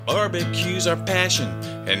Barbecue's our passion,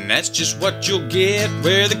 and that's just what you'll get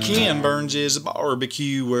where the Ken Burns is a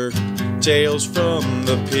barbecuer. Tales from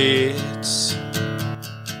the pits.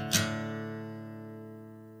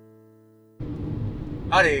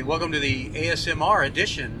 Howdy, welcome to the ASMR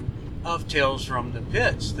edition of Tales from the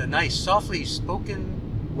Pits. The nice, softly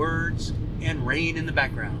spoken words and rain in the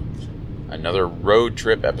background. Another road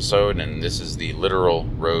trip episode, and this is the literal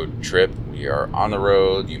road trip. We are on the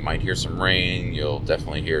road. You might hear some rain. You'll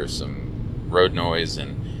definitely hear some road noise,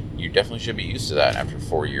 and you definitely should be used to that after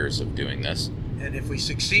 4 years of doing this. And if we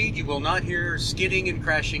succeed, you will not hear skidding and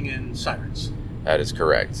crashing and sirens. That is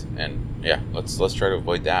correct. And yeah, let's try to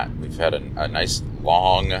avoid that. We've had a nice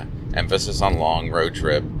long emphasis on long road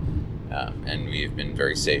trip, and we've been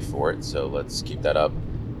very safe for it. So let's keep that up.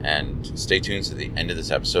 And stay tuned to the end of this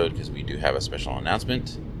episode because we do have a special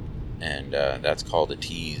announcement, and that's called a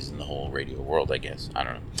tease in the whole radio world, I guess. I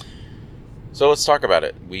don't know. So let's talk about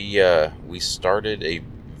it. We started a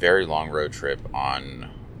very long road trip on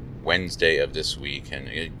Wednesday of this week, and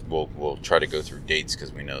we'll try to go through dates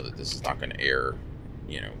because we know that this is not going to air,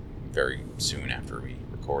 very soon after we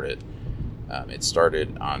record it. It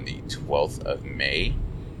started on the 12th of May.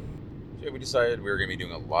 So we decided we were going to be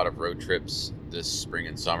doing a lot of road trips this spring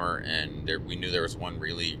and summer, and we knew there was one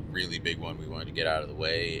really, really big one we wanted to get out of the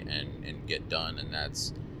way and get done, and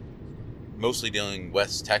that's mostly dealing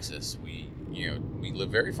West Texas. We live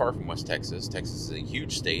very far from West Texas. Texas is a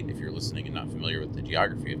huge state if you're listening and not familiar with the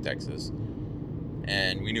geography of Texas,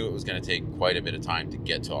 and we knew it was going to take quite a bit of time to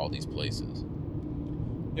get to all these places.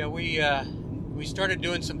 Yeah, we started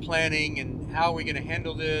doing some planning and how are we going to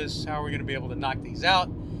handle this, how are we going to be able to knock these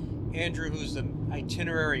out. Andrew, who's the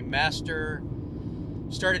itinerary master,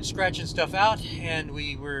 started scratching stuff out, and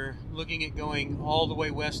we were looking at going all the way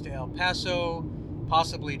west to El Paso,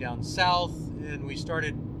 possibly down south, and we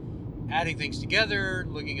started adding things together,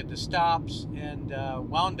 looking at the stops, and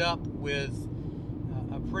wound up with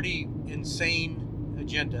a pretty insane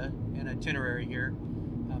agenda and itinerary here,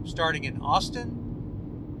 starting in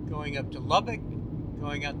Austin, going up to Lubbock,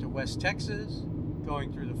 going out to West Texas,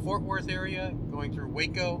 going through the Fort Worth area, going through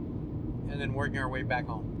Waco, and then working our way back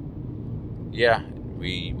home. Yeah,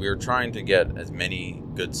 we were trying to get as many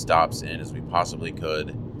good stops in as we possibly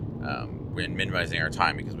could, when minimizing our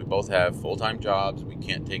time because we both have full-time jobs. We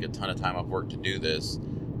can't take a ton of time off work to do this.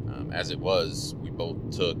 As it was, we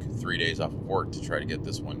both took 3 days off of work to try to get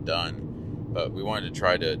this one done, but we wanted to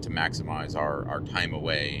try to maximize our time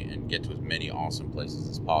away and get to as many awesome places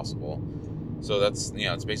as possible. So that's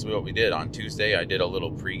basically what we did. On Tuesday, I did a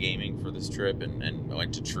little pre-gaming for this trip and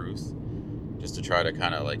went to Truth just to try to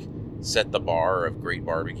kind of set the bar of great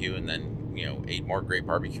barbecue, and then ate more great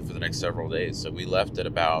barbecue for the next several days. So we left at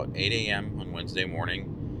about 8 a.m. on Wednesday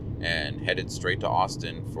morning and headed straight to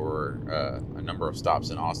Austin for a number of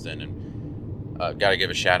stops in Austin. And got to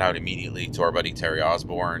give a shout out immediately to our buddy Terry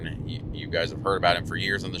Osborne. You guys have heard about him for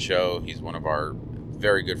years on the show. He's one of our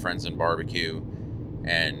very good friends in barbecue,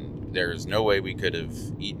 and there's no way we could have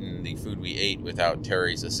eaten the food we ate without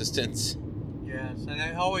Terry's assistance. Yes, and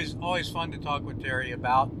it's always fun to talk with Terry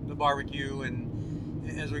about the barbecue. And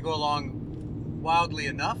as we go along, wildly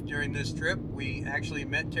enough, during this trip, we actually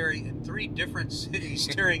met Terry in 3 different cities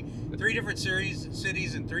during 3 different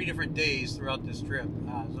cities and 3 different days throughout this trip.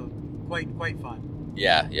 So quite fun.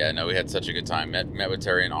 Yeah, no, we had such a good time. Met with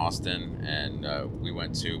Terry in Austin, and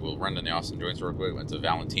we'll run to the Austin joints real quick. Went to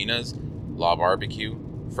Valentina's, La Barbecue,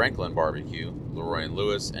 Franklin Barbecue, Leroy and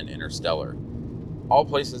Lewis, and Interstellar. All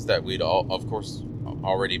places that we'd of course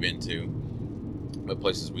already been to, but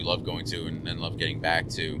places we love going to and love getting back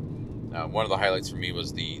to. One of the highlights for me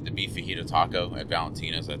was the beef fajita taco at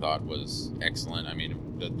Valentina's. I thought was excellent. I mean,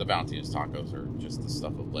 the Valentina's tacos are just the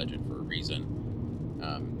stuff of legend for a reason.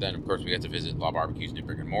 Then, of course, we got to visit La Barbecue's new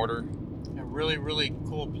brick and mortar. A really, really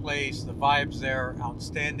cool place. The vibes there are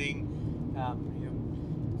outstanding.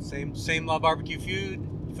 Same La Barbecue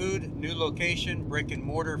food, new location, brick and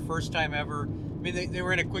mortar, first time ever. I mean, they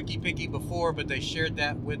were in a Quickie Picky before, but they shared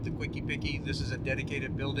that with the Quickie Picky. This is a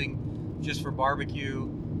dedicated building just for barbecue.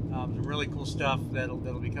 Some really cool stuff that'll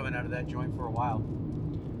be coming out of that joint for a while.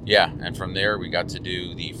 Yeah, and from there we got to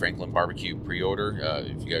do the Franklin Barbecue pre-order.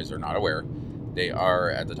 If you guys are not aware, they are,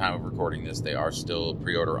 at the time of recording this, they are still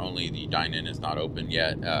pre-order only. The dine-in is not open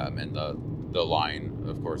yet, and the line,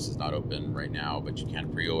 of course, is not open right now, but you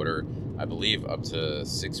can pre-order, I believe, up to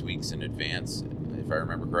 6 weeks in advance, if I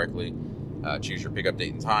remember correctly. Choose your pickup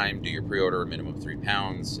date and time, do your pre-order, a minimum of 3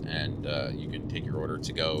 pounds, and you can take your order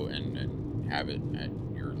to go and have it at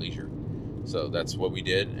your leisure. So that's what we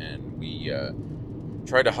did, and we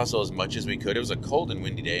tried to hustle as much as we could. It was a cold and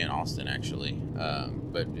windy day in Austin, actually.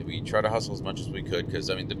 But we tried to hustle as much as we could because,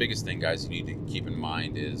 I mean, the biggest thing, guys, you need to keep in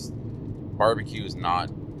mind is barbecue is not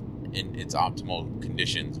in its optimal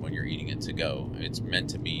conditions when you're eating it to go. It's meant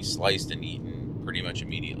to be sliced and eaten pretty much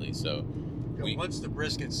immediately. So once the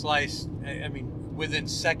brisket's sliced, I mean, within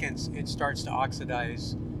seconds, it starts to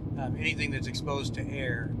oxidize anything that's exposed to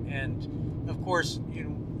air. And of course,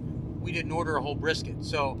 we didn't order a whole brisket,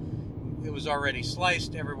 so it was already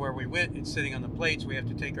sliced everywhere we went. It's sitting on the plates. We have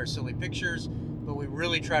to take our silly pictures, but we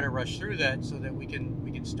really try to rush through that so that we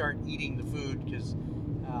can start eating the food, because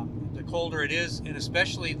the colder it is, and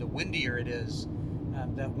especially the windier it is,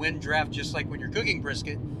 that wind draft, just like when you're cooking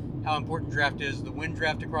brisket, how important draft is. The wind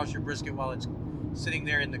draft across your brisket while it's sitting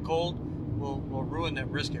there in the cold will ruin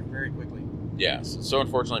that brisket very quickly. Yes. So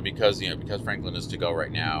unfortunately, because Franklin is to go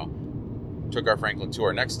right now, took our Franklin to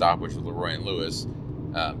our next stop, which was Leroy and Lewis.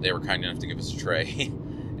 They were kind enough to give us a tray,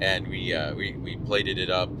 and we plated it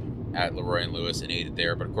up at Leroy and Lewis and ate it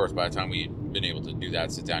there. But of course, by the time we'd been able to do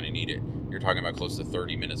that, sit down and eat it, you're talking about close to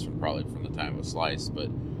 30 minutes from the time it was sliced. But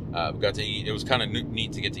we got to eat. It was kind of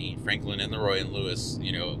neat to get to eat Franklin and Leroy and Lewis,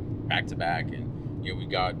 back to back, and we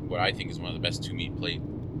got what I think is one of the best 2-meat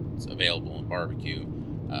plates available in barbecue: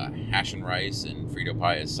 hash and rice and Frito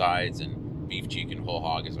pie as sides, and beef cheek and whole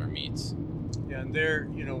hog as our meats. Yeah, and they're,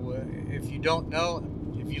 if you don't know,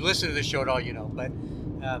 if you listen to the show at all, but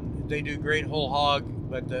they do great whole hog,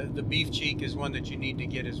 but the beef cheek is one that you need to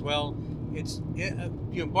get as well.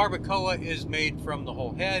 Barbacoa is made from the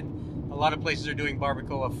whole head. A lot of places are doing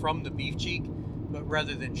barbacoa from the beef cheek, but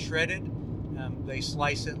rather than shredded, they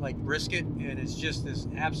slice it like brisket, and it's just this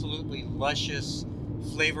absolutely luscious,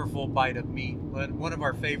 flavorful bite of meat. One of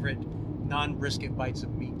our favorite non-brisket bites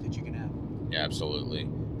of meat that you can have. Yeah, absolutely.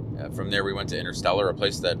 From there, we went to Interstellar, a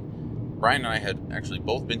place that Brian and I had actually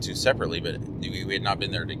both been to separately, but we had not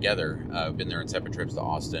been there together. Been there on separate trips to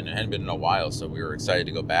Austin. It hadn't been in a while, so we were excited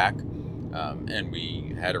to go back. And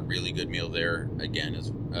we had a really good meal there again,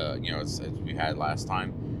 as we had last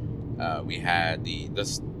time. We had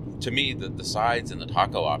to me, the sides and the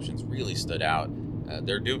taco options really stood out.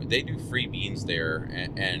 They do free beans there,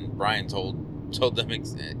 and Brian told them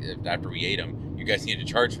after we ate them, you guys need to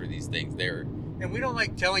charge for these things. And we don't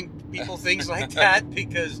like telling people things like that,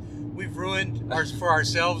 because we've ruined for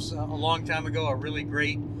ourselves a long time ago a really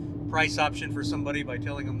great price option for somebody by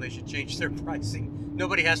telling them they should change their pricing.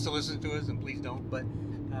 Nobody has to listen to us, and please don't. But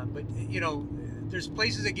there's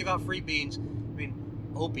places that give out free beans. I mean,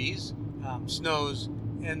 Opie's, Snow's,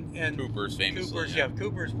 and Cooper's famously. Cooper's, yeah.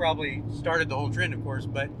 Cooper's probably started the whole trend, of course.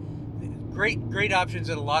 But great options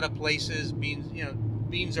at a lot of places.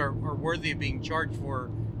 Beans are worthy of being charged for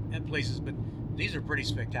at places, but these are pretty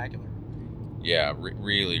spectacular. Yeah,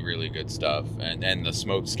 really, really good stuff. And the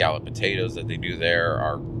smoked scallop potatoes that they do there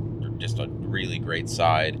are just a really great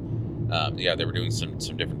side. They were doing some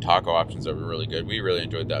different taco options that were really good. We really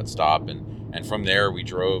enjoyed that stop. And from there, we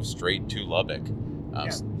drove straight to Lubbock.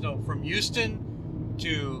 So from Houston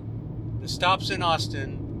to the stops in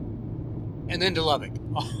Austin, and then to Lubbock,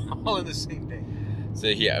 all in the same day. So,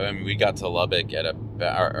 we got to Lubbock at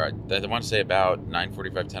I want to say about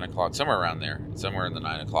 9:45, 10 o'clock, somewhere around there. Somewhere in the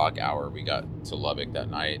 9 o'clock hour, we got to Lubbock that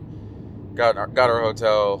night. Got our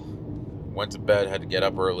hotel, went to bed, had to get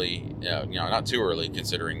up early. Not too early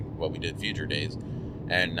considering what we did future days.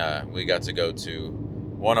 And we got to go to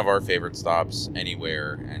one of our favorite stops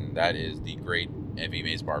anywhere, and that is the great Evie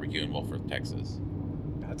Mae's Barbecue in Wolford, Texas.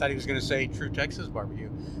 I thought he was going to say True Texas Barbecue,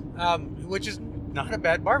 which is not a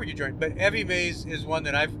bad barbecue joint. But Evie Mae's is one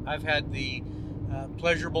that I've had the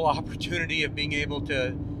pleasurable opportunity of being able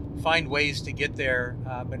to find ways to get there.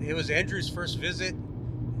 But it was Andrew's first visit,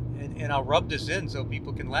 and I'll rub this in so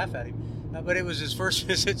people can laugh at him. But it was his first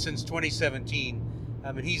visit since 2017.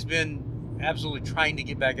 And he's been absolutely trying to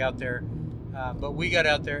get back out there. But we got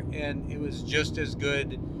out there, and it was just as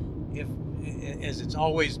good as it's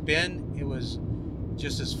always been. It was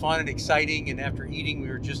just as fun and exciting, and after eating, we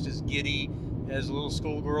were just as giddy as little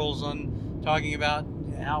schoolgirls on talking about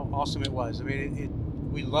how awesome it was. I mean,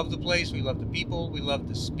 we love the place, we love the people, we love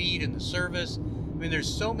the speed and the service. I mean,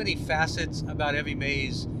 there's so many facets about Evie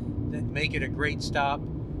Mae's that make it a great stop.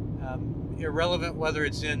 Irrelevant whether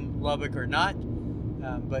it's in Lubbock or not,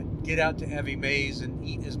 but get out to Evie Mae's and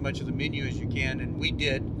eat as much of the menu as you can, and we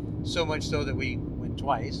did, so much so that we went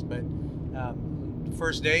twice. But the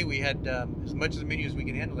first day we had as much of the menu as we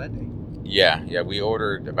could handle that day. Yeah, we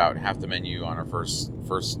ordered about half the menu on our first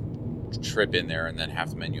trip in there, and then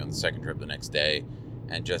half the menu on the second trip the next day,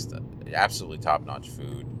 and just absolutely top-notch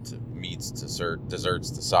food, to meats, to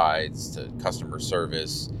desserts, to sides, to customer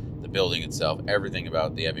service, the building itself. Everything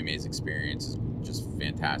about the Evie Mae's experience just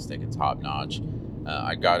fantastic and top notch.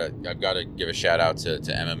 I've got to give a shout out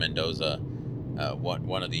to Emma Mendoza,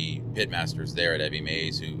 one of the pit masters there at Evie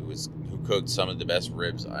Mays, who cooked some of the best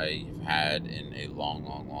ribs I've had in a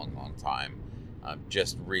long time.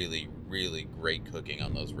 Just really great cooking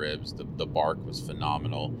on those ribs. The bark was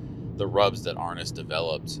phenomenal. The rubs that Arnis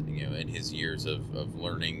developed, in his years of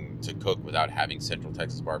learning to cook without having Central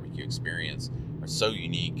Texas barbecue experience, are so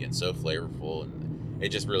unique and so flavorful, and it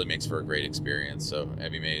just really makes for a great experience. So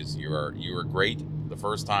Evie Mays, you were great the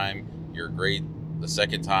first time. You're great the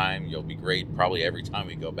second time. You'll be great probably every time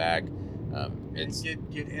we go back.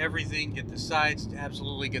 Get everything. Get the sides.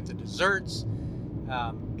 Absolutely get the desserts.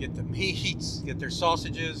 Get the meats. Get their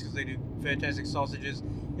sausages, because they do fantastic sausages.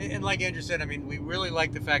 And like Andrew said, I mean, we really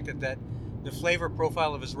like the fact that the flavor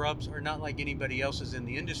profile of his rubs are not like anybody else's in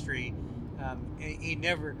the industry. He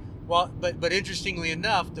never, but interestingly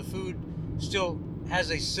enough, the food still has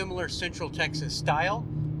a similar Central Texas style.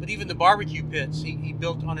 But even the barbecue pits, he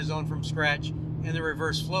built on his own from scratch, and the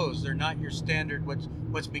reverse flows. They're not your standard,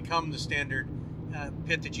 what's become the standard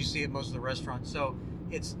pit that you see at most of the restaurants. So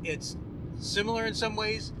it's similar in some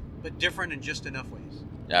ways, but different in just enough ways.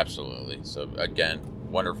 Absolutely. So again,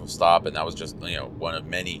 wonderful stop, and that was just one of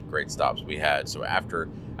many great stops we had. So after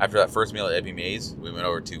that first meal at Evie Mays, we went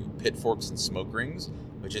over to Pit Forks and Smoke Rings,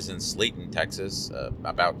 which is in Slayton, Texas,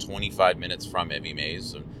 about 25 minutes from Evie Mays.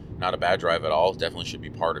 So not a bad drive at all. Definitely should be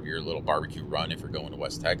part of your little barbecue run if you're going to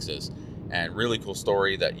West Texas. And really cool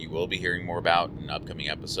story that you will be hearing more about in upcoming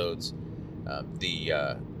episodes.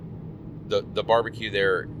 The barbecue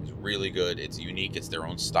there is really good. It's unique. It's their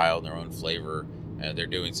own style, their own flavor. They're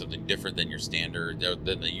doing something different than your standard,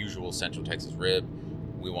 than the usual Central Texas rib.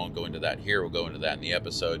 We won't go into that here. We'll go into that in the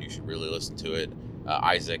episode. You should really listen to it.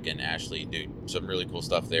 Isaac and Ashley do some really cool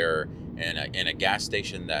stuff there, and a gas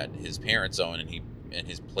station that his parents own, and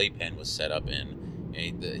his playpen was set up in.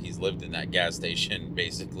 And he's lived in that gas station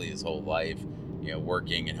basically his whole life,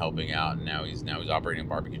 working and helping out, and now he's operating a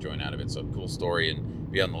barbecue joint out of it. So cool story,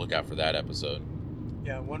 and be on the lookout for that episode.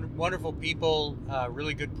 Yeah, wonderful people,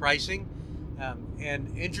 really good pricing,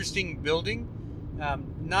 and interesting building.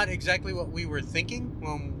 Not exactly what we were thinking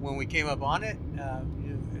when we came up on it,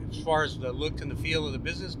 as far as the look and the feel of the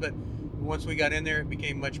business, but once we got in there, it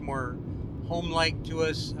became much more home-like to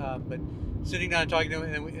us. But sitting down and talking to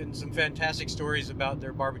them, and some fantastic stories about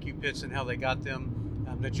their barbecue pits and how they got them,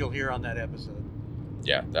 that you'll hear on that episode.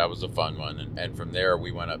 Yeah, that was a fun one. And from there,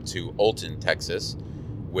 we went up to Olton, Texas,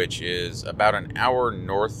 which is about an hour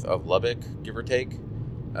north of Lubbock, give or take.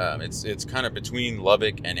 It's kind of between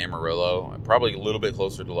Lubbock and Amarillo, probably a little bit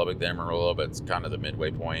closer to Lubbock than Amarillo, but it's kind of the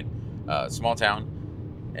midway point. Small town,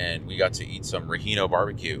 and we got to eat some Regino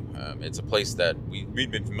barbecue. It's a place that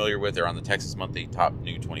we'd been familiar with. They're on the Texas Monthly Top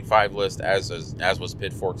New 25 list, as was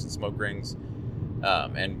Pit Forks and Smoke Rings.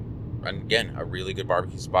 And again, a really good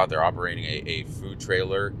barbecue spot. They're operating a food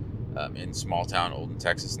trailer in small town Olton,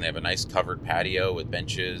 Texas, and they have a nice covered patio with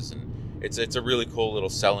benches, and it's a really cool little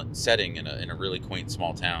setting in a really quaint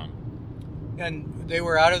small town. And they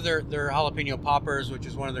were out of their jalapeno poppers, which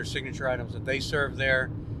is one of their signature items that they serve there.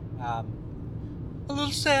 A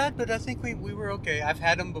little sad, but I think we were okay. I've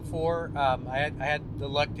had them before. I had the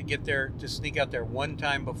luck to sneak out there one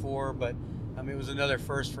time before, but it was another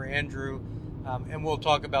first for Andrew. And we'll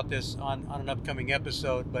talk about this on an upcoming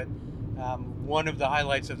episode. But one of the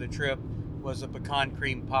highlights of the trip was a pecan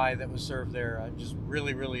cream pie that was served there. Just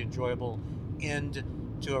really enjoyable end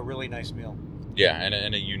to a really nice meal. Yeah,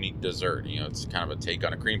 and a unique dessert. It's kind of a take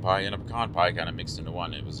on a cream pie and a pecan pie kind of mixed into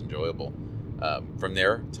one. It was enjoyable. From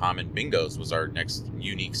there, Tom and Bingo's was our next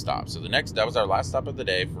unique stop. So that was our last stop of the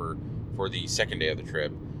day for the second day of the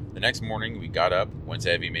trip. The next morning, we got up, went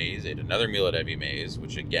to Evie Mays, ate another meal at Evie Mays,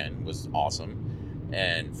 which again was awesome.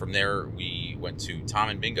 And from there, we went to Tom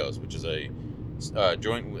and Bingo's, which is a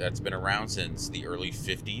joint that's been around since the early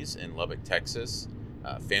 50s in Lubbock, Texas.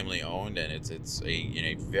 Family owned, and it's in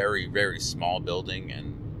a very, very small building,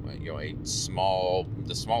 and the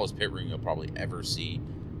smallest pit room you'll probably ever see,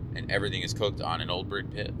 and everything is cooked on an old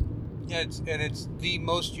brick pit. Yeah, it's the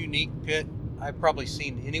most unique pit I've probably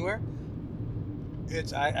seen anywhere.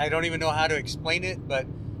 I don't even know how to explain it, but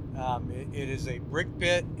it is a brick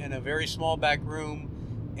pit in a very small back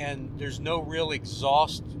room, and there's no real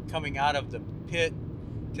exhaust coming out of the pit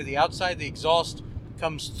to the outside. The exhaust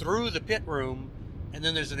comes through the pit room, and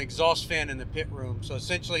then there's an exhaust fan in the pit room. So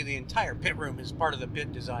essentially the entire pit room is part of the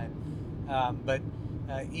pit design. But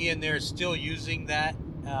Ian there is still using that,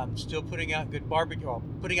 still putting out good barbecue,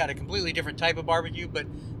 putting out a completely different type of barbecue, but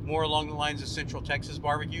more along the lines of Central Texas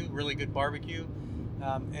barbecue, really good barbecue.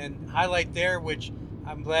 And highlight there, which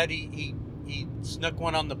I'm glad he he snuck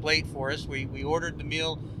one on the plate for us. We ordered the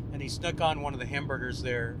meal, and he snuck on one of the hamburgers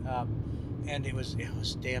there, and it was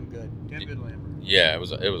damn good hamburger. Yeah, it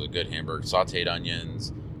was a good hamburger. Sautéed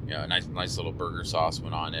onions, a nice little burger sauce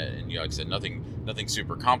went on it, and like I said, nothing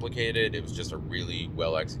super complicated. It was just a really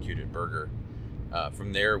well executed burger.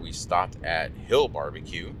 From there, we stopped at Hill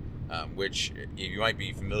Barbecue, which you might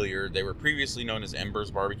be familiar. They were previously known as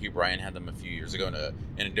Embers Barbecue. Brian had them a few years ago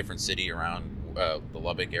in a different city around the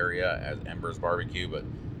Lubbock area as Embers Barbecue, but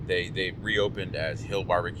they reopened as Hill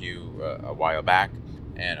Barbecue a while back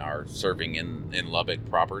and are serving in Lubbock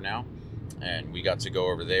proper now. And we got to go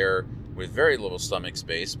over there with very little stomach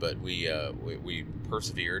space, but we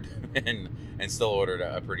persevered and still ordered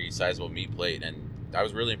a pretty sizable meat plate. And I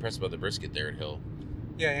was really impressed by the brisket there at Hill.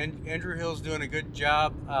 Yeah, and Andrew Hill's doing a good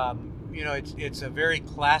job. It's a very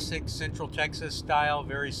classic Central Texas style,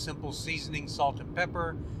 very simple seasoning, salt and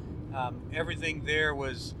pepper. Everything there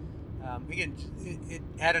was, again, it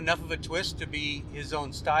had enough of a twist to be his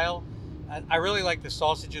own style. I really like the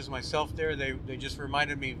sausages myself there. They just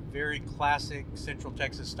reminded me very classic Central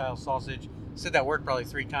Texas style sausage. Said that word probably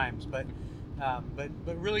 3 times, but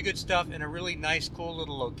really good stuff, and a really nice, cool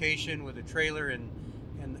little location with a trailer and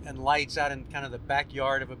lights out in kind of the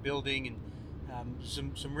backyard of a building, and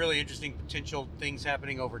some really interesting potential things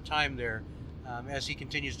happening over time there as he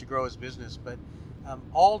continues to grow his business. But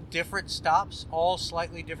all different stops, all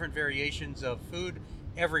slightly different variations of food.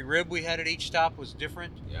 Every rib we had at each stop was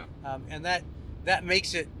different. Yeah. And that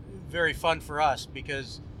makes it very fun for us,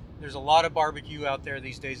 because there's a lot of barbecue out there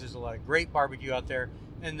these days. There's a lot of great barbecue out there,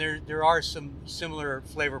 and there are some similar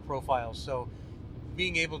flavor profiles. So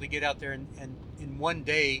being able to get out there and in one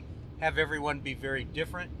day have everyone be very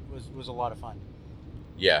different was a lot of fun.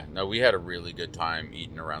 Yeah, no, we had a really good time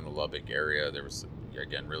eating around the Lubbock area. There was,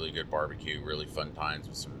 again, really good barbecue, really fun times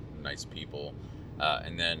with some nice people.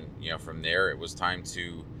 And then, from there, it was time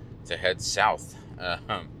to head south,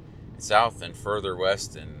 south and further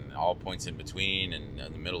west, and all points in between, and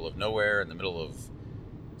in the middle of nowhere, in the middle of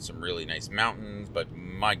some really nice mountains. But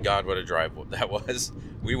my God, what a drive that was!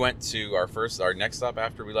 We went to our next stop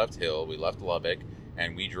after we left Hill. We left Lubbock,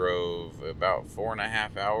 and we drove about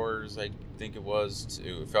 4.5 hours. I think it was.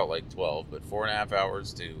 It felt like 12, but 4.5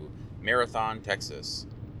 hours to Marathon, Texas.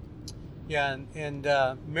 Yeah, and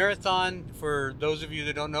Marathon, for those of you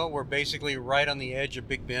that don't know, we're basically right on the edge of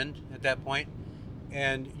Big Bend at that point.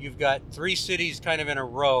 And you've got 3 cities kind of in a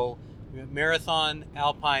row: Marathon,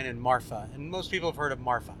 Alpine, and Marfa. And most people have heard of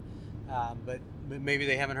Marfa, but maybe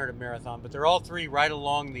they haven't heard of Marathon. But they're all 3 right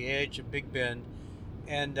along the edge of Big Bend.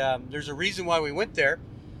 And there's a reason why we went there.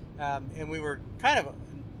 And we were kind of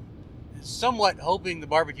somewhat hoping the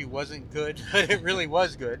barbecue wasn't good, but it really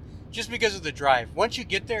was good, just because of the drive. Once you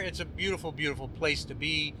get there, it's a beautiful, beautiful place to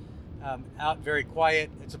be, out very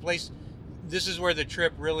quiet. It's a place, this is where the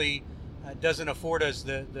trip really doesn't afford us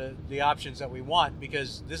the options that we want,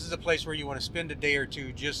 because this is a place where you want to spend a day or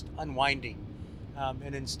two just unwinding.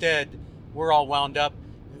 And instead, we're all wound up.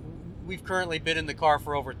 We've currently been in the car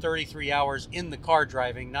for over 33 hours in the car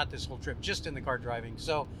driving, not this whole trip, just in the car driving.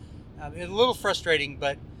 So it's a little frustrating,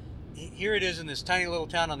 but here it is in this tiny little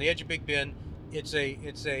town on the edge of Big Bend. It's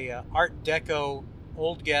a Art Deco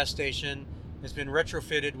old gas station that's been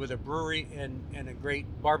retrofitted with a brewery and a great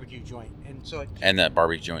barbecue joint. And that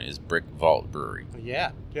barbecue joint is Brick Vault Brewery.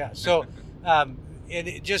 Yeah. So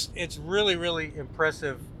it's really, really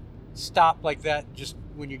impressive stop like that. Just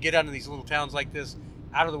when you get out of these little towns like this,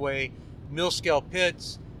 out of the way, mill scale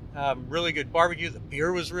pits, really good barbecue. The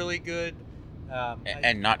beer was really good,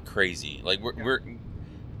 and not crazy. Like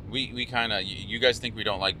we kind of, you guys think we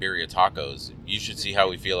don't like birria tacos. You should see how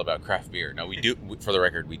we feel about craft beer. No, we do. For the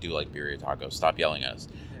record, we do like birria tacos. Stop yelling at us.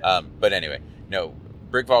 But anyway, no,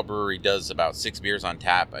 Brick Vault Brewery does about 6 beers on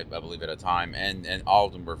tap, I believe, at a time, and all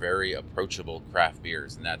of them were very approachable craft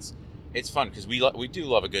beers, and it's fun because we do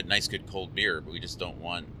love a nice good cold beer, but we just don't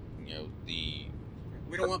want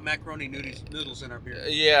we don't want macaroni noodles in our beer.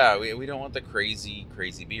 Yeah, we don't want the crazy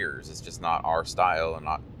beers. It's just not our style and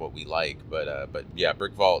not what we like. But yeah,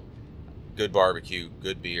 Brick Vault, good barbecue,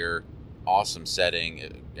 good beer, awesome setting,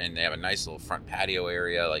 and they have a nice little front patio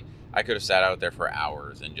area. Like, I could have sat out there for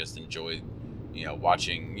hours and just enjoyed,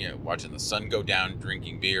 watching the sun go down,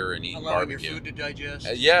 drinking beer and eating allowing barbecue. Your food to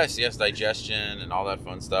digest. Yes, digestion and all that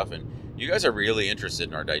fun stuff. And you guys are really interested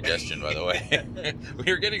in our digestion, by the way.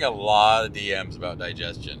 We're getting a lot of DMs about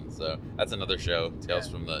digestion, so that's another show. Tales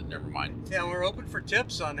from the never mind. Yeah, we're open for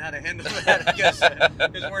tips on how to handle that, I guess,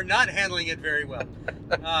 because we're not handling it very well.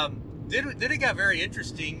 Then it got very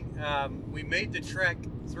interesting. We made the trek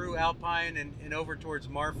through Alpine and over towards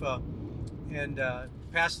Marfa, and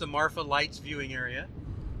past the Marfa Lights viewing area,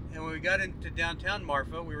 And when we got into downtown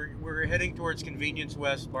Marfa, we were heading towards Convenience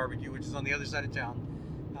West Barbecue, which is on the other side of town.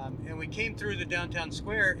 And we came through the downtown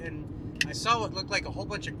square, and I saw what looked like a whole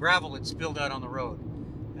bunch of gravel had spilled out on the road.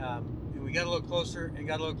 And we got a little closer,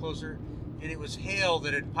 and it was hail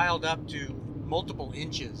that had piled up to multiple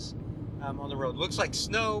inches on the road. Looks like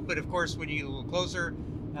snow, but of course, when you get a little closer,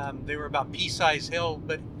 they were about pea-sized hail,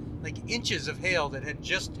 but like inches of hail that had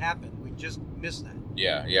just happened. We just missed that.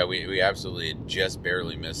 Yeah, we absolutely just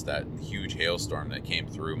barely missed that huge hailstorm that came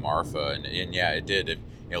through Marfa, and yeah, it did.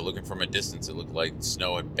 Looking from a distance, it looked like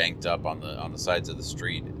snow had banked up on the sides of the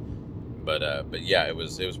street. But yeah, it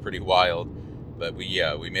was pretty wild. But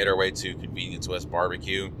we made our way to Convenience West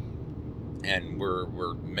Barbecue, and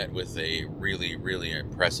we're met with a really, really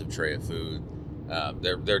impressive tray of food.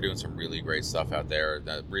 They're doing some really great stuff out there.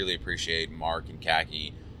 I really appreciate Mark and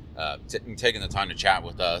Khaki taking the time to chat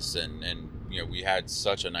with us, and we had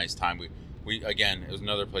such a nice time. We again, it was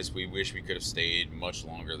another place we wish we could have stayed much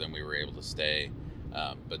longer than we were able to stay.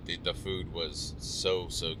 But the food was so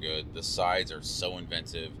good. The sides are so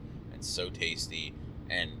inventive and so tasty.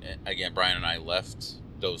 And again, Brian and I left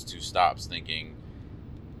those two stops thinking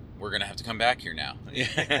we're gonna have to come back here now.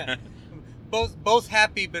 Yeah. Both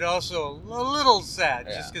happy, but also a little sad,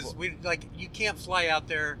 just because you can't fly out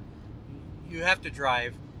there. You have to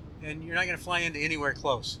drive, and you're not gonna fly into anywhere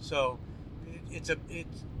close. So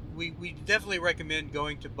we definitely recommend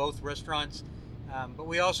going to both restaurants. But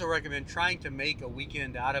we also recommend trying to make a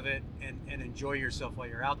weekend out of it and enjoy yourself while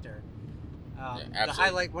you're out there.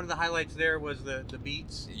 One of the highlights there was the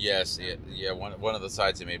beets. Yes, yeah. One of the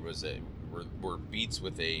sides they made was were beets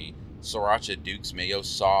with a Sriracha Duke's mayo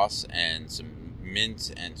sauce and some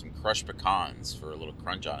mint and some crushed pecans for a little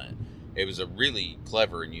crunch on it. It was a really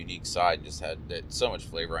clever and unique side, and just had so much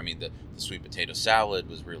flavor. I mean, the sweet potato salad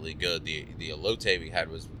was really good. The elote we had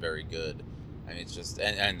was very good. I mean, it's just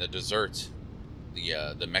and the dessert.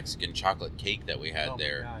 The Mexican chocolate cake that we had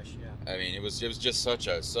there. Oh my gosh, yeah. I mean, it was just such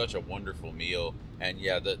a wonderful meal. And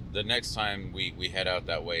yeah, the next time we head out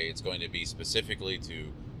that way, it's going to be specifically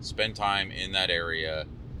to spend time in that area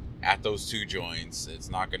at those two joints. It's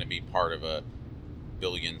not going to be part of a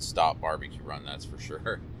billion stop barbecue run, that's for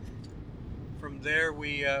sure. From there,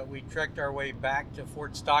 we trekked our way back to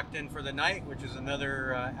Fort Stockton for the night, which is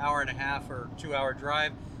another hour and a half or 2 hour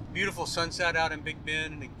drive. Beautiful sunset out in Big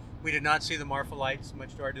Bend. We did not see the Marfa lights,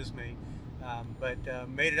 much to our dismay, but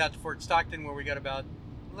made it out to Fort Stockton, where we got about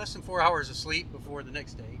less than 4 hours of sleep before the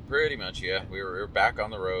next day. Pretty much, yeah. We were back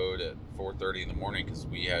on the road at 4:30 in the morning because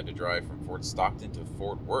we had to drive from Fort Stockton to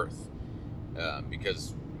Fort Worth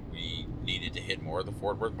because we needed to hit more of the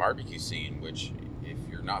Fort Worth barbecue scene, which, if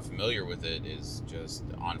you're not familiar with it, is just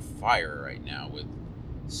on fire right now with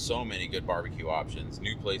so many good barbecue options,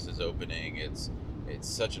 new places opening. It's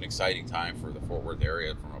such an exciting time for the Fort Worth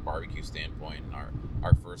area from a barbecue standpoint. And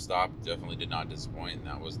our first stop definitely did not disappoint, and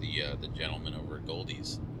that was the gentleman over at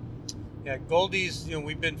Goldie's. Yeah, Goldie's,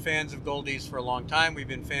 we've been fans of Goldie's for a long time. We've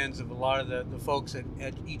been fans of a lot of the folks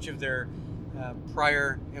at each of their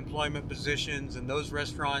prior employment positions and those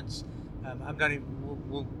restaurants. I'm not even,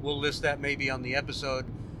 we'll list that maybe on the episode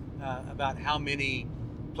about how many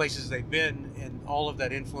places they've been and all of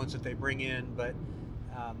that influence that they bring in. But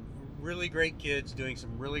really great kids doing some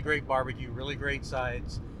really great barbecue, really great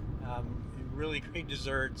sides, really great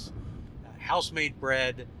desserts, house-made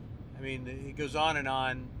bread. I mean, it goes on and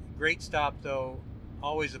on. Great stop, though.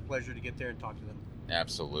 Always a pleasure to get there and talk to them.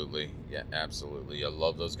 Absolutely. Yeah, absolutely. I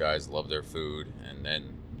love those guys, love their food, and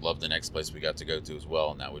then love the next place we got to go to as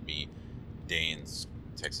well, and that would be Dane's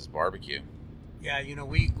Texas Barbecue. Yeah,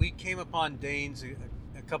 we came upon Dane's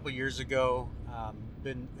a couple years ago,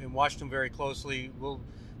 and watched them very closely.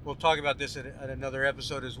 We'll talk about this at another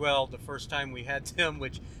episode as well. The first time we had them,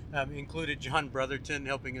 which included John Brotherton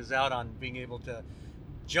helping us out on being able to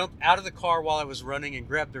jump out of the car while I was running and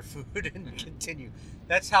grab their food and continue.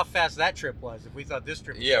 That's how fast that trip was. If we thought this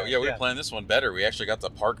trip was fast, we were planning this one better. We actually got to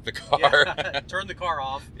park the car. Yeah, turn the car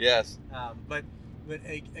off. Yes. But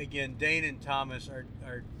again, Dane and Thomas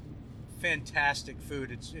are fantastic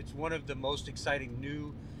food. It's one of the most exciting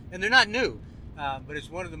new, and they're not new, but it's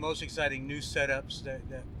one of the most exciting new setups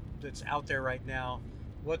that's out there right now.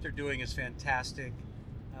 What they're doing is fantastic.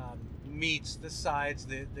 Meats, the sides,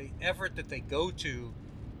 the effort that they go to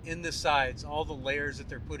in the sides, all the layers that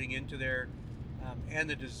they're putting into there, and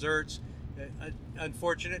the desserts.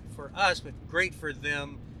 Unfortunate for us, but great for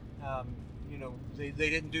them. They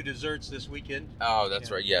didn't do desserts this weekend. Oh, that's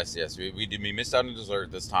right. Yes. We missed out on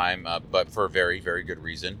dessert this time, but for a very, very good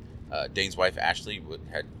reason. Dane's wife, Ashley,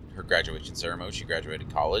 had her graduation ceremony. She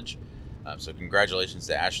graduated college. So congratulations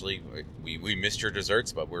to Ashley. We missed your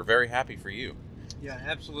desserts, but we're very happy for you. Yeah,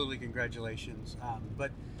 absolutely. Congratulations.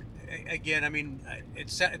 But again, I mean,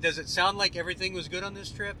 does it sound like everything was good on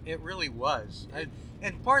this trip? It really was.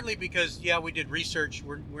 And partly because, yeah, we did research.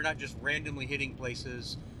 We're not just randomly hitting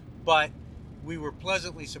places, but we were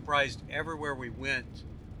pleasantly surprised everywhere we went.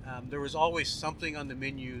 There was always something on the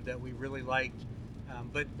menu that we really liked.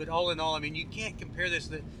 But all in all, I mean, you can't compare this.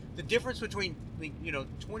 The difference between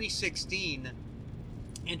 2016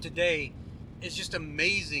 and today is just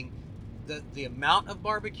amazing. The amount of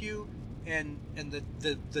barbecue and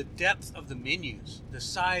the depth of the menus, the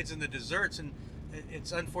sides and the desserts, and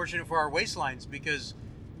it's unfortunate for our waistlines because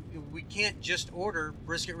we can't just order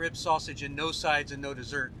brisket, ribs, sausage, and no sides and no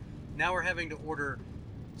dessert. Now we're having to order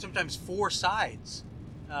sometimes 4 sides.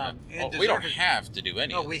 And we don't have to do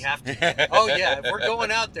any. Oh, we have to. Oh, yeah. If we're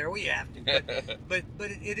going out there, we have to. But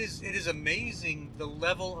it is amazing the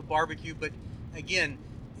level of barbecue. But again,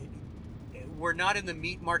 we're not in the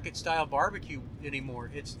meat market style barbecue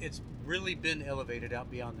anymore. It's really been elevated out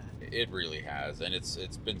beyond that. It really has, and it's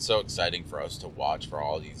been so exciting for us to watch for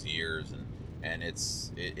all these years, and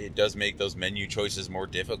it does make those menu choices more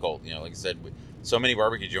difficult. Like I said, so many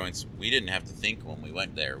barbecue joints, we didn't have to think when we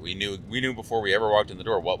went there. We knew before we ever walked in the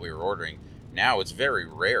door what we were ordering. Now it's very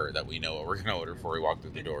rare that we know what we're going to order before we walk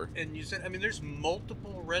through the door. And you said, I mean, there's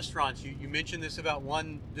multiple restaurants. You mentioned this about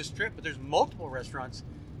this trip, but there's multiple restaurants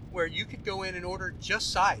where you could go in and order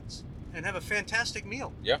just sides and have a fantastic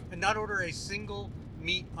meal. Yeah. And not order a single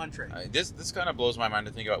meat entree. This kind of blows my mind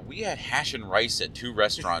to think about. We had hash and rice at 2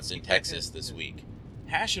 restaurants in Texas this week.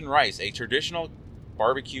 Hash and rice, a traditional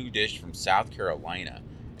barbecue dish from South Carolina.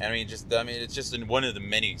 And it's just one of the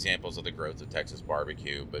many examples of the growth of Texas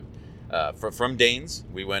barbecue. But from Danes,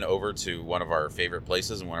 we went over to one of our favorite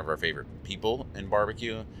places and one of our favorite people in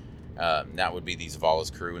barbecue. That would be the Zavala's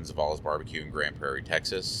Crew and Zavala's Barbecue in Grand Prairie,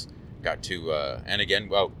 Texas. Got to, and again,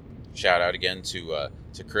 shout out again to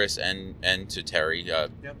Chris and to Terry.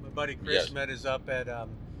 Yep, my buddy Chris met us up at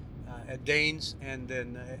Danes, and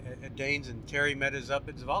then at Danes, and Terry met us up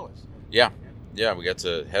at Zavala's. Yeah, we got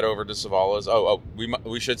to head over to Zavala's.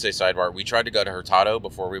 We should say sidebar. We tried to go to Hurtado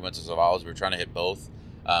before we went to Zavala's. We were trying to hit both,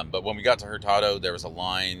 but when we got to Hurtado, there was a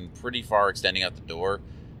line pretty far extending out the door.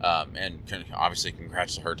 And obviously,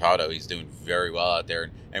 congrats to Hurtado. He's doing very well out there,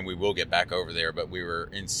 and we will get back over there. But we were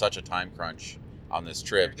in such a time crunch on this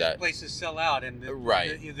trip that places sell out, and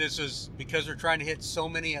this was because we're trying to hit so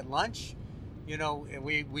many at lunch.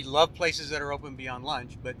 We love places that are open beyond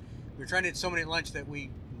lunch, but we're trying to hit so many at lunch that we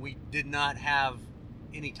did not have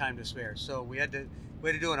any time to spare. So we had to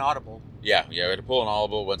do an audible. Yeah, we had to pull an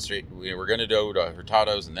audible. Went straight. We were going to go to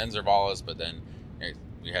Hurtado's and then Zavala's, but then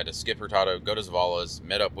we had to skip Hurtado, go to Zavala's,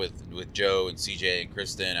 met up with Joe and CJ and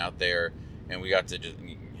Kristen out there, and we got to just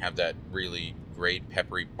have that really great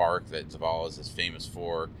peppery bark that Zavala's is famous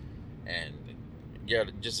for. And yeah,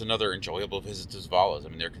 just another enjoyable visit to Zavala's. I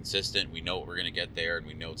mean, they're consistent. We know what we're going to get there, and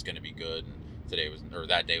we know it's going to be good. And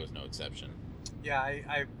that day was no exception. Yeah,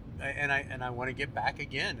 I want to get back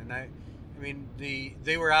again. And I mean,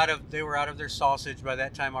 they were out of their sausage by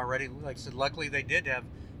that time already. Like I said, luckily they did have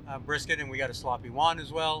brisket, and we got a sloppy Juan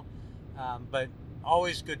as well. But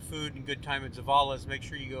always good food and good time at Zavala's. Make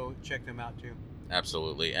sure you go check them out too.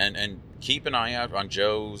 Absolutely, and keep an eye out on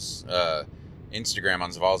Joe's Instagram,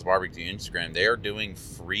 on Zavala's Barbecue Instagram. They are doing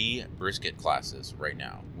free brisket classes right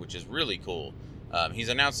now, which is really cool. He's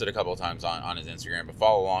announced it a couple of times on his Instagram, but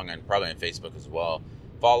follow along, and probably on Facebook as well.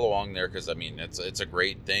 Follow along there, because I mean it's a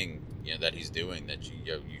great thing that he's doing that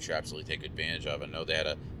you should absolutely take advantage of. I know they had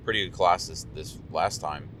a pretty good class this last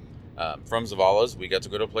time. From Zavala's, we got to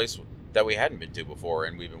go to a place that we hadn't been to before,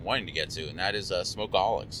 and we've been wanting to get to, and that is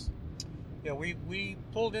Smokeaholics. Yeah, we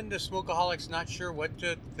pulled into Smokeaholics, not sure what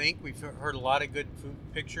to think. We've heard a lot of good food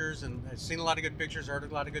pictures, and I've seen a lot of good pictures, heard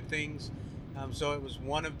a lot of good things. So it was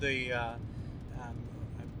one of the,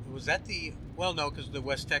 was that the, well, no, because the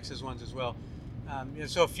West Texas ones as well.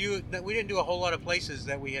 So we didn't do a whole lot of places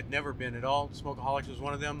that we had never been at all. Smokeaholics was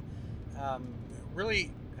one of them. Really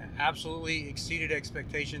absolutely exceeded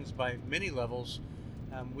expectations by many levels.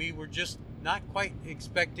 We were just not quite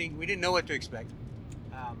expecting, we didn't know what to expect.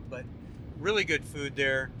 But really good food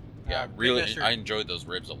there. Yeah, really, I enjoyed those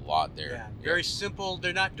ribs a lot there. Yeah, very simple.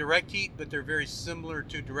 They're not direct heat, but they're very similar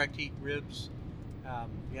to direct heat ribs.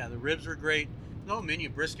 The ribs were great. The whole menu,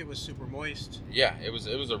 brisket was super moist. Yeah, it was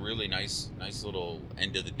a really nice little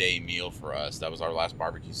end of the day meal for us. That was our last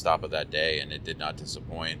barbecue stop of that day, and it did not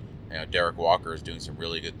disappoint. Derek Walker is doing some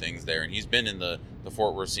really good things there, and he's been in the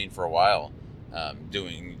Fort Worth scene for a while,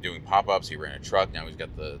 doing pop-ups. He ran a truck. Now he's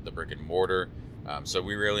got the brick and mortar. So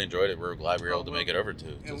we really enjoyed it. We're glad we were able to make it over to.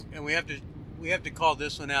 And we have to call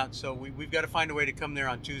this one out. So we've got to find a way to come there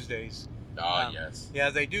on Tuesdays. Yes. Yeah,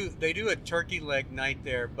 they do a turkey leg night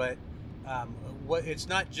there, but it's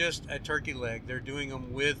not just a turkey leg. They're doing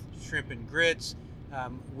them with shrimp and grits,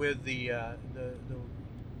 with the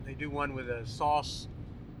they do one with a sauce.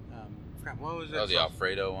 What was it? Oh, the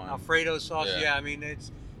Alfredo one. Alfredo sauce. Yeah. Yeah, I mean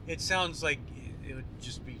it sounds like it would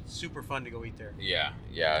just be super fun to go eat there. Yeah.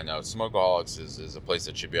 No, Smokeaholics is a place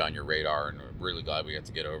that should be on your radar, and we're really glad we got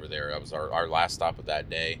to get over there. That was our last stop of that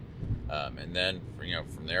day. And then,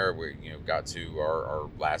 from there, we got to our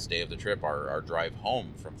last day of the trip, our drive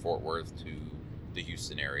home from Fort Worth to the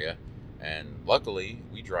Houston area. And luckily,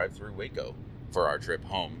 we drive through Waco for our trip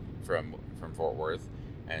home from Fort Worth,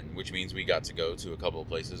 and which means we got to go to a couple of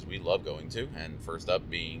places we love going to. And first up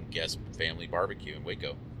being Guest Family Barbecue in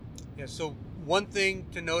Waco. Yeah, so one thing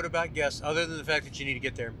to note about Guest, other than the fact that you need to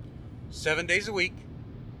get there 7 days a week,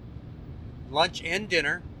 lunch and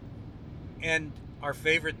dinner, and our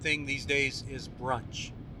favorite thing these days is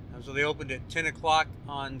brunch. So they opened at 10 o'clock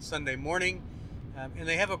on Sunday morning, and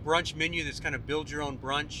they have a brunch menu that's kind of build your own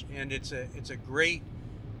brunch, and it's a great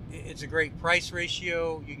price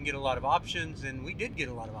ratio. You can get a lot of options, and we did get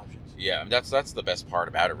a lot of options. Yeah, that's the best part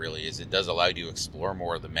about it, really, is it does allow you to explore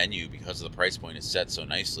more of the menu because the price point is set so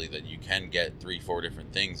nicely that you can get 3-4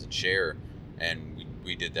 different things and share. And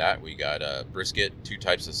we did that. We got brisket, 2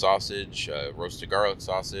 types of sausage, roasted garlic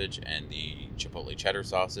sausage, and the chipotle cheddar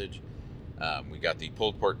sausage. We got the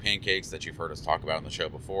pulled pork pancakes that you've heard us talk about on the show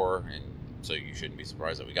before, and so you shouldn't be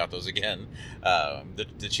surprised that we got those again.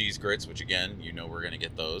 The cheese grits, which again, we're going to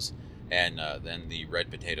get those. And then the red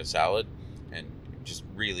potato salad, and just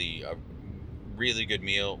really a really good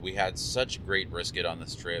meal. We had such great brisket on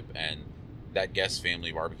this trip, and that Guest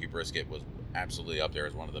Family Barbecue brisket was absolutely up there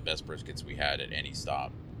as one of the best briskets we had at any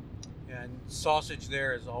stop. And sausage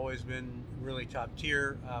there has always been really top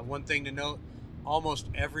tier. One thing to note, almost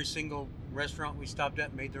every single restaurant we stopped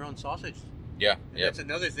at made their own sausage. Yeah. That's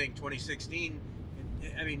another thing, 2016.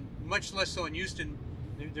 I mean, much less so in Houston.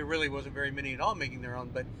 There really wasn't very many at all making their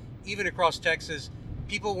own. But even across Texas,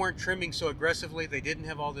 people weren't trimming so aggressively. They didn't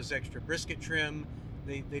have all this extra brisket trim.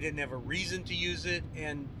 They didn't have a reason to use it.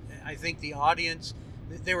 And I think the audience,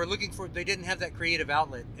 they were looking for, they didn't have that creative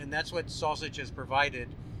outlet. And that's what sausage has provided,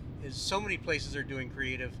 is so many places are doing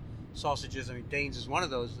creative sausages. I mean, Dane's is one of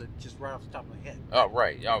those that just right off the top of my head. Oh,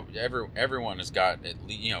 right. Everyone has got at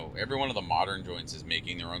least, every one of the modern joints is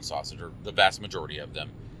making their own sausage, or the vast majority of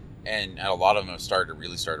them. And a lot of them have started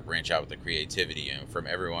to branch out with the creativity, from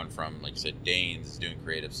everyone from, like you said, Dane's is doing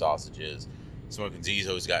creative sausages. Smokin'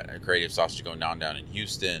 Zizo's got a creative sausage going down in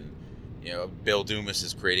Houston. Bill Dumas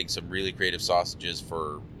is creating some really creative sausages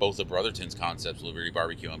for both of Brotherton's concepts, Liberty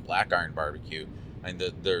Barbecue and Black Iron Barbecue. And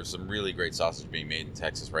there's some really great sausage being made in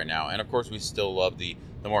Texas right now. And of course, we still love the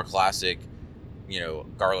more classic,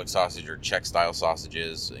 garlic sausage or Czech style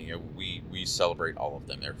sausages. We celebrate all of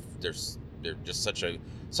them. They're just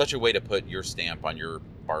such a way to put your stamp on your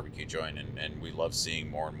barbecue joint, and we love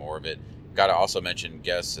seeing more and more of it. Got to also mention,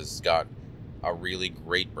 Guest has got a really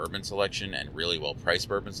great bourbon selection and really well priced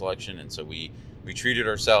bourbon selection, and so we treated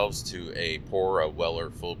ourselves to a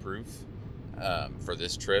Weller Full Proof for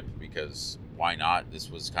this trip, because why not?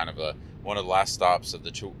 This was kind of one of the last stops of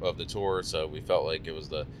the tour, so we felt like it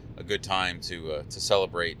was a good time to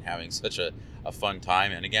celebrate having such a fun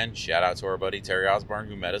time. And again, shout out to our buddy Terry Osborne,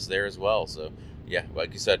 who met us there as well. So yeah,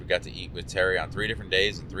 like you said, we got to eat with Terry on 3 different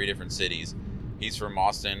days in 3 different cities. He's from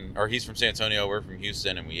San Antonio, we're from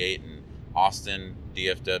Houston, and we ate in Austin,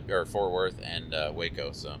 DFW, or Fort Worth, and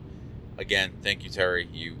Waco. So again, thank you, Terry.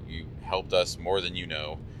 You helped us more than you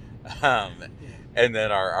know. And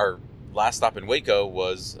then our last stop in Waco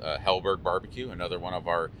was Hellberg Barbecue, another one of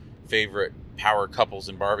our favorite power couples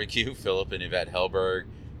in barbecue, Philip and Yvette Hellberg.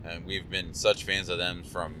 And we've been such fans of them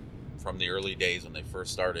from the early days when they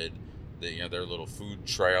first started their little food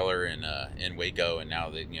trailer in Waco, and now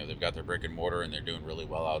they've got their brick and mortar, and they're doing really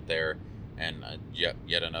well out there. And yet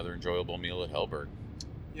another enjoyable meal at Hellberg.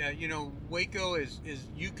 Yeah, Waco is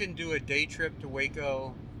you can do a day trip to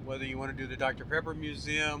Waco, whether you want to do the Dr. Pepper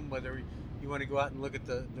Museum, whether you want to go out and look at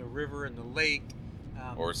the river and the lake.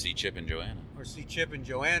 Or see Chip and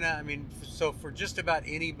Joanna. I mean, so for just about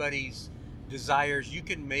anybody's desires, you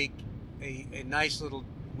can make a nice little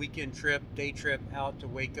weekend trip, day trip out to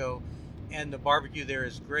Waco, and the barbecue there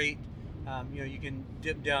is great. You can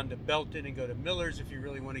dip down to Belton and go to Miller's if you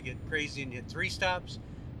really want to get crazy and hit 3 stops.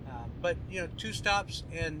 But 2 stops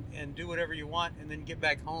and do whatever you want, and then get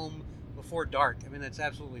back home before dark. I mean, that's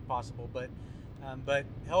absolutely possible. But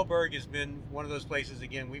Hellberg has been one of those places.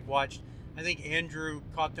 Again, we've watched. I think Andrew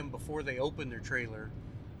caught them before they opened their trailer.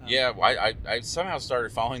 Yeah, I somehow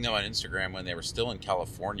started following them on Instagram when they were still in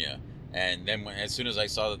California, And then as soon as I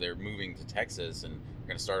saw that they're moving to Texas and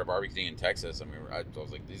going to start a barbecue thing in Texas, I mean, I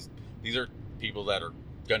was like, these are people that are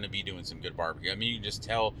going to be doing some good barbecue. I mean, you can just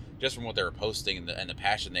tell just from what they were posting and the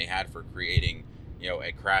passion they had for creating,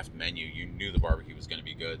 a craft menu. You knew the barbecue was going to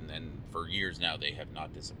be good, and for years now they have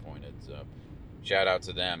not disappointed. So shout out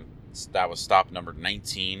to them. That was stop number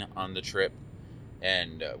 19 on the trip,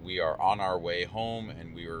 and we are on our way home,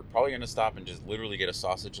 and we were probably going to stop and just literally get a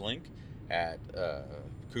sausage link at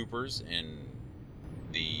Cooper's in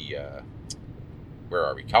the where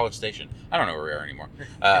are we? College Station. I don't know where we are anymore.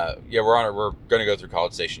 We're going to go through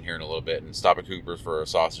College Station here in a little bit and stop at Cooper's for a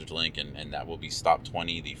sausage link, and that will be stop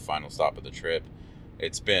 20, the final stop of the trip.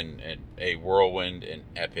 It's been a whirlwind, an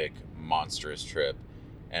epic, monstrous trip,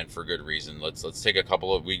 and for good reason. Let's take a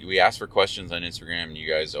couple of we asked for questions on Instagram, and you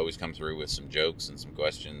guys always come through with some jokes and some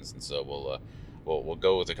questions, and so we'll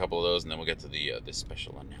go with a couple of those, and then we'll get to the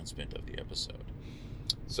special announcement of the episode.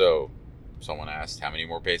 So, someone asked, how many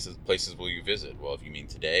more places will you visit? Well, if you mean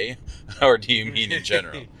today, or do you mean in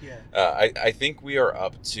general? Yeah. I think we are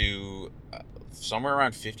up to somewhere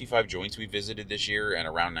around 55 joints we visited this year and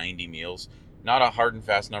around 90 meals. Not a hard and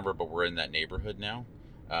fast number, but we're in that neighborhood now,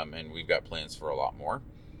 and we've got plans for a lot more.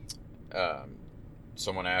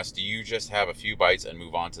 Someone asked, do you just have a few bites and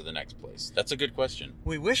move on to the next place? That's a good question.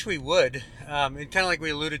 We wish we would. And kind of like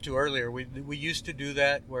we alluded to earlier, we used to do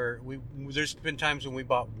that where there's been times when we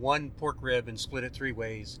bought one pork rib and split it 3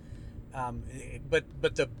 ways. But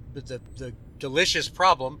the delicious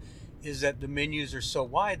problem is that the menus are so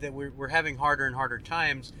wide that we're having harder and harder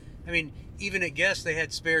times. I mean, even at Guess, they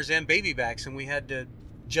had spares and baby backs, and we had to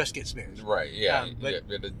just get spares. Right, yeah.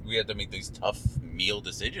 We had to make these tough meal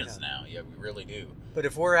decisions now. Yeah, we really do. But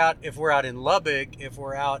if we're out in Lubbock, if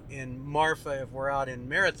we're out in Marfa, if we're out in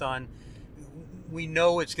Marathon, we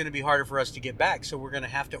know it's going to be harder for us to get back, so we're going to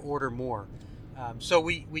have to order more. So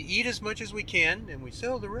we eat as much as we can, and we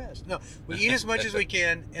sell the rest. No, we eat as much as we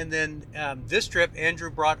can, and then this trip, Andrew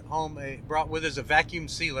brought with us a vacuum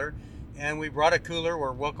sealer, and we brought a cooler.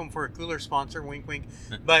 We're welcome for a cooler sponsor, wink, wink.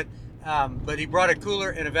 But he brought a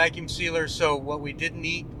cooler and a vacuum sealer, so what we didn't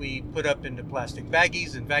eat, we put up into plastic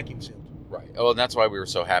baggies and vacuum sealed. Right. Oh, and that's why we were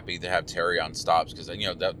so happy to have Terry on stops, because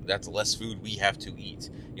that's less food we have to eat.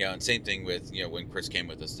 And same thing with when Chris came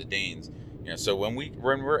with us to Danes. So when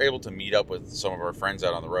we're able to meet up with some of our friends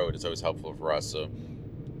out on the road, it's always helpful for us. So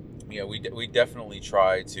we definitely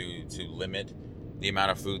try to limit the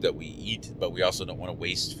amount of food that we eat, but we also don't want to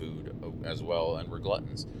waste food as well, and we're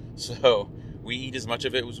gluttons. So we eat as much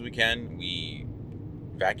of it as we can. We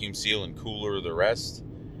vacuum seal and cooler the rest.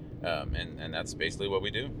 And that's basically what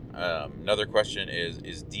we do. Another question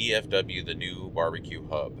is DFW the new barbecue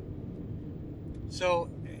hub? So,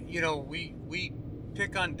 we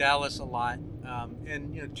pick on Dallas a lot.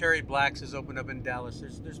 And Terry Black's has opened up in Dallas.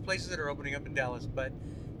 There's places that are opening up in Dallas, but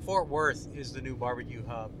Fort Worth is the new barbecue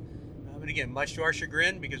hub. And again, much to our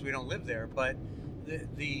chagrin because we don't live there, but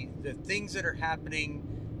the things that are happening,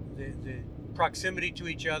 the proximity to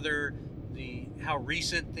each other, how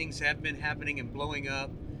recent things have been happening and blowing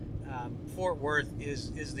up. Fort Worth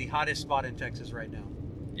is the hottest spot in Texas right now.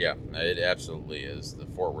 Yeah, it absolutely is. The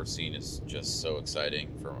Fort Worth scene is just so exciting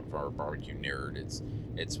for our barbecue nerd.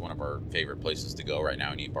 It's one of our favorite places to go right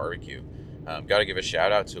now and eat barbecue. Got to give a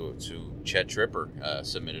shout out to Chet Tripper.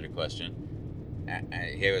 Submitted a question.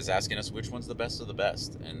 He was asking us which one's the best of the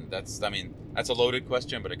best, and that's a loaded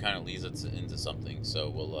question, but it kind of leads us into something. So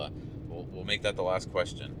we'll make that the last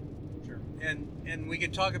question. Sure. And we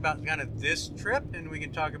can talk about kind of this trip, and we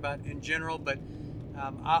can talk about in general, but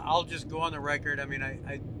I'll just go on the record. I mean,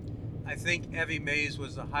 I think Evie Mays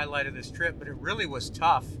was the highlight of this trip, but it really was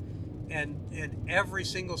tough, and every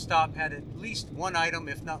single stop had at least one item,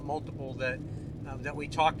 if not multiple, that we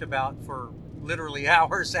talked about for literally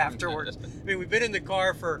hours afterwards. I mean, we've been in the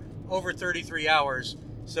car for over 33 hours,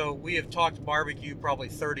 so we have talked barbecue probably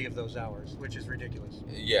 30 of those hours, which is ridiculous.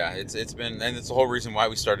 Yeah, it's been, and it's the whole reason why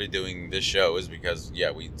we started doing this show is because,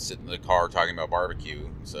 we sit in the car talking about barbecue,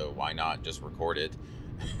 so why not just record it?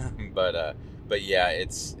 but yeah,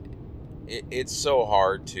 it's so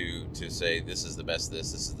hard to say this is the best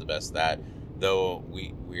this is the best that, though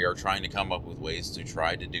we are trying to come up with ways to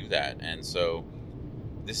try to do that. And so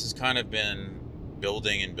this has kind of been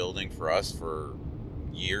building for us for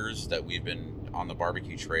years, that we've been on the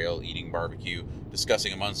barbecue trail, eating barbecue,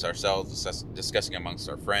 discussing amongst ourselves, discussing amongst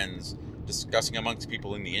our friends, discussing amongst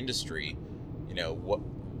people in the industry,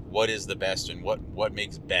 what is the best and what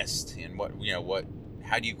makes best, and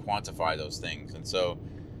how do you quantify those things? And so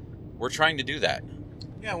we're trying to do that.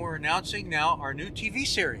 Yeah, we're announcing now our new TV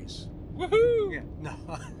series. Woohoo! Yeah,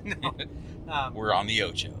 no. We're on the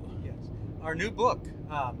Ocho. Yes. Our new book.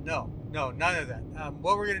 No, none of that.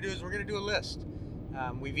 What we're going to do is we're going to do a list.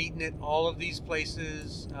 We've eaten at all of these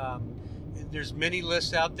places. There's many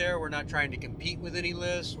lists out there. We're not trying to compete with any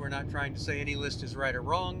list. We're not trying to say any list is right or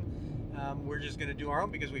wrong. We're just going to do our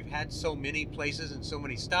own because we've had so many places and so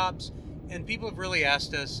many stops, and people have really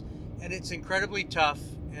asked us, and it's incredibly tough.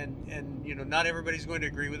 And not everybody's going to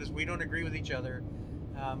agree with us. We don't agree with each other,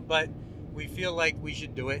 but we feel like we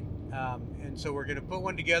should do it. And so we're going to put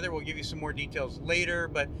one together. We'll give you some more details later,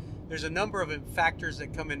 but there's a number of factors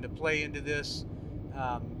that come into play into this,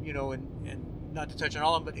 and not to touch on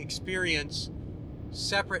all of them, but experience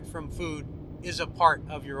separate from food is a part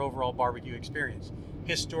of your overall barbecue experience.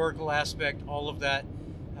 Historical aspect, all of that.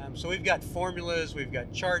 So we've got formulas, we've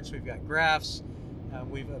got charts, we've got graphs.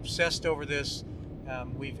 We've obsessed over this.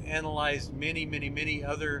 We've analyzed many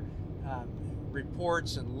other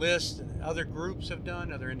reports and lists that other groups have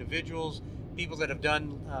done, other individuals, people that have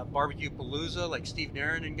done Barbecue Palooza, like Steve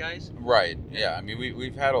Narron and guys. Right. Yeah. I mean,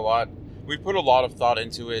 we've had a lot. We put a lot of thought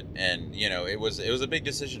into it, and it was a big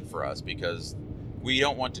decision for us because we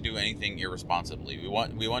don't want to do anything irresponsibly. We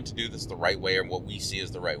want to do this the right way, or what we see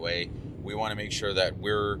as the right way. We want to make sure that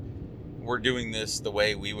we're doing this the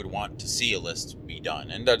way we would want to see a list be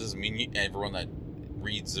done, and that doesn't mean everyone that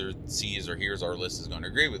reads or sees or hears our list is going to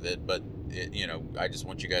agree with it. But I just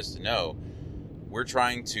want you guys to know we're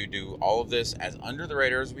trying to do all of this as under the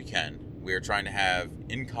radar as we can. We are trying to have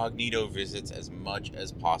incognito visits as much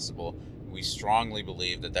as possible. We strongly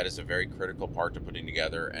believe that is a very critical part to putting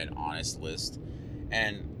together an honest list.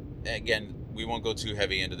 And again, we won't go too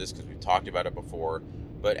heavy into this because we've talked about it before,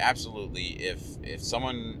 but absolutely, if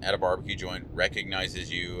someone at a barbecue joint recognizes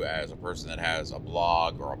you as a person that has a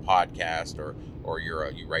blog or a podcast or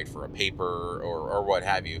you write for a paper or what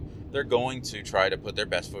have you, they're going to try to put their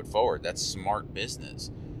best foot forward. That's smart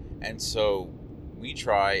business. And so we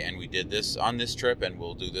try, and we did this on this trip, and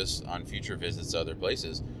we'll do this on future visits to other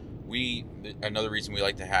places. Another reason we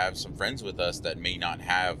like to have some friends with us that may not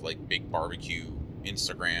have like big barbecue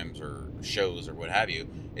Instagrams or shows or what have you,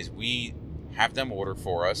 is we have them order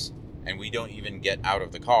for us, and we don't even get out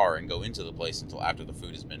of the car and go into the place until after the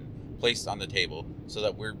food has been placed on the table, so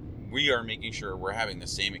that we are making sure we're having the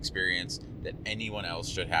same experience that anyone else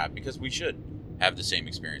should have, because we should have the same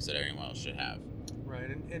experience that anyone else should have. Right,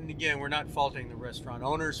 and again, we're not faulting the restaurant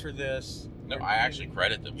owners for this. No, I actually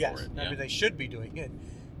credit them for it. I mean, they should be doing it.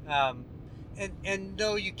 And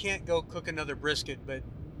no, you can't go cook another brisket, but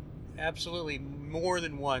absolutely more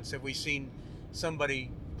than once have we seen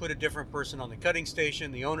somebody put a different person on the cutting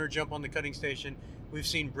station, the owner jump on the cutting station. We've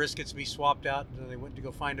seen briskets be swapped out, and they went to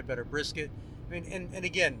go find a better brisket. I mean, and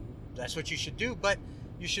again, that's what you should do, but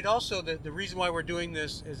you should also, the reason why we're doing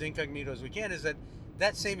this as incognito as we can is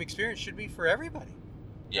that same experience should be for everybody.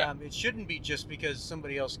 Yeah. It shouldn't be just because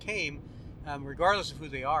somebody else came, regardless of who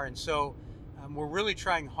they are. And so we're really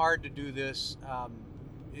trying hard to do this,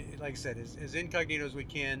 like I said, as incognito as we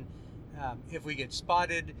can. If we get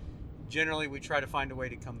spotted, generally we try to find a way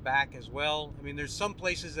to come back as well. I mean, there's some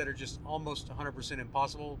places that are just almost 100%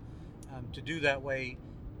 impossible to do that way.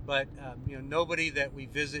 But nobody that we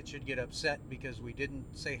visit should get upset because we didn't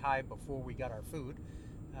say hi before we got our food.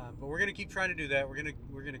 But we're going to keep trying to do that. We're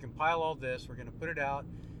going to compile all this. We're going to put it out,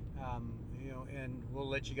 and we'll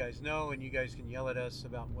let you guys know, and you guys can yell at us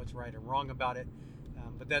about what's right or wrong about it.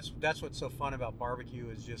 But that's what's so fun about barbecue,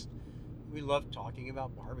 is just we love talking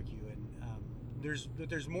about barbecue, and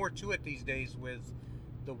there's more to it these days with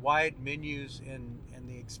the wide menus and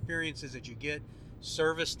the experiences that you get.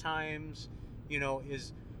 Service times,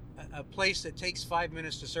 is a place that takes 5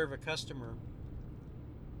 minutes to serve a customer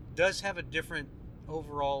does have a different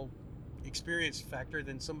overall experience factor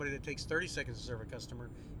than somebody that takes 30 seconds to serve a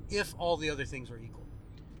customer, if all the other things were equal.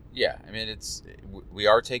 Yeah, I mean, we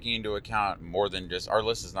are taking into account more than just, our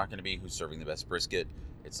list is not going to be who's serving the best brisket.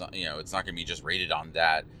 It's not, it's not going to be just rated on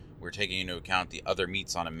that. We're taking into account the other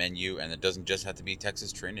meats on a menu, and it doesn't just have to be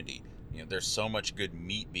Texas Trinity. There's so much good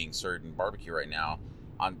meat being served in barbecue right now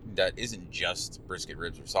that isn't just brisket,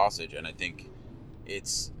 ribs, or sausage. And I think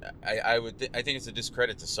I think it's a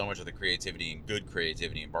discredit to so much of the creativity and good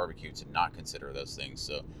creativity in barbecue to not consider those things.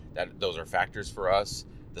 So those are factors for us.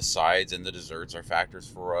 The sides and the desserts are factors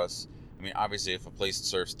for us. I mean, obviously, if a place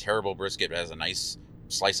serves terrible brisket but has a nice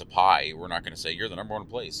slice of pie, we're not going to say you're the number one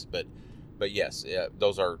place. But yes,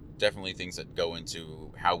 those are definitely things that go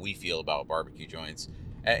into how we feel about barbecue joints.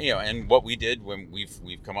 And what we did when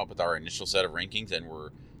we've come up with our initial set of rankings, and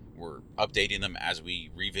we're updating them as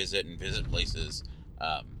we revisit and visit places.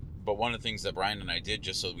 But one of the things that Brian and I did,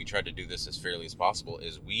 just so we tried to do this as fairly as possible,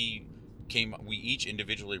 is we each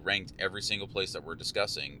individually ranked every single place that we're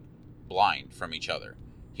discussing blind from each other.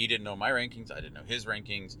 he didn't know my rankings, I didn't know his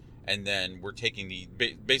rankings, and then we're taking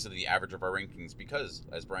basically the average of our rankings because,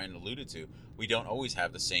 as Brian alluded to, we don't always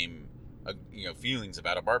have the same feelings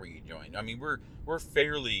about a barbecue joint. I mean, we're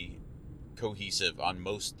fairly cohesive on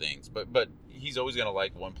most things, but he's always going to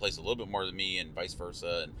like one place a little bit more than me, and vice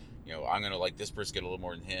versa, and I'm going to like this brisket a little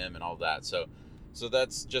more than him, and all that. So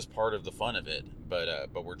that's just part of the fun of it.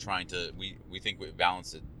 But we're trying to we think we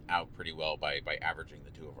balance it out pretty well by averaging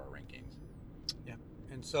the two of our rankings. Yeah,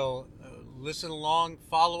 and so listen along,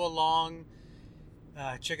 follow along,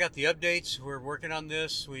 check out the updates. We're working on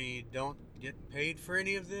this. We don't get paid for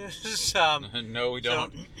any of this. No, we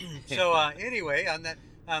don't. So anyway, on that,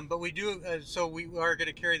 but we do. So we are going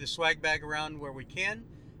to carry the swag bag around where we can.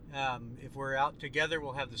 If we're out together,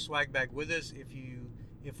 we'll have the swag bag with us.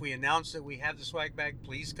 If we announce that we have the swag bag,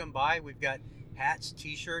 please come by. We've got hats,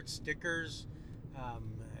 T-shirts, stickers,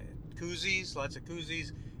 koozies, lots of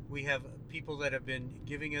koozies. We have people that have been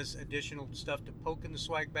giving us additional stuff to poke in the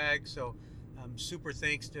swag bag. So super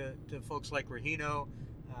thanks to folks like Rahino.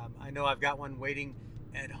 I know I've got one waiting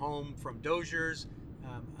at home from Dozier's.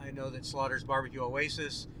 I know that Slaughter's Barbecue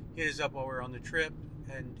Oasis hit us up while we were on the trip,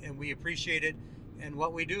 and we appreciate it. And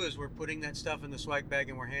what we do is we're putting that stuff in the swag bag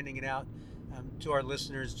and we're handing it out to our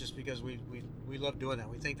listeners just because we love doing that.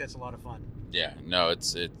 We think that's a lot of fun. Yeah, no, it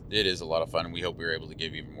is a lot of fun, and we hope we're able to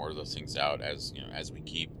give even more of those things out as we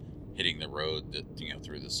keep hitting the road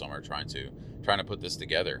through the summer, trying to put this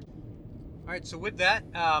together. All right, so with that,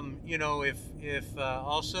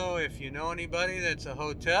 if you know anybody that's a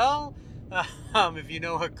hotel, if you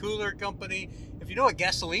know a cooler company, if you know a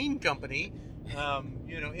gasoline company,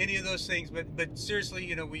 any of those things. But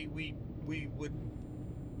seriously, we would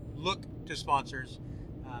look to sponsors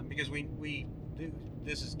because we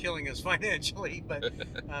this is killing us financially, but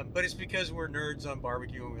it's because we're nerds on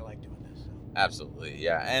barbecue and we like doing this. So. Absolutely,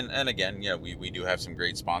 yeah, and again, we do have some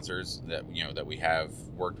great sponsors that that we have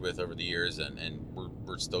worked with over the years, and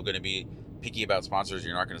we're still going to be picky about sponsors.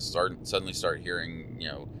 You're not going to suddenly start hearing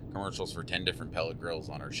commercials for 10 different pellet grills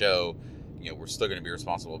on our show. We're still going to be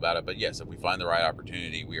responsible about it. But yes, if we find the right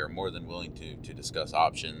opportunity, we are more than willing to discuss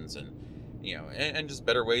options and and just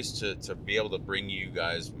better ways to be able to bring you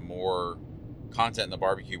guys more content in the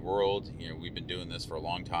barbecue world. We've been doing this for a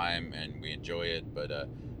long time and we enjoy it. But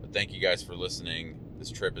thank you guys for listening. This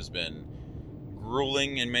trip has been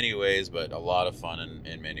grueling in many ways, but a lot of fun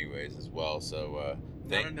in many ways as well. So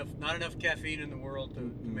not enough caffeine in the world to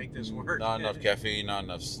make this work. Not enough caffeine, not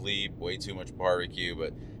enough sleep, way too much barbecue.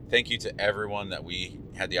 But thank you to everyone that we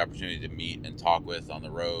had the opportunity to meet and talk with on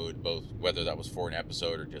the road, both whether that was for an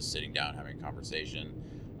episode or just sitting down having a conversation.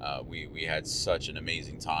 We had such an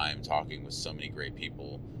amazing time talking with so many great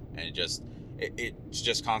people, and it's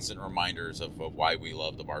just constant reminders of why we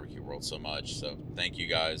love the barbecue world so much. So thank you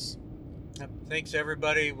guys. Thanks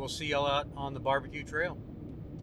everybody. We'll see y'all out on the barbecue trail.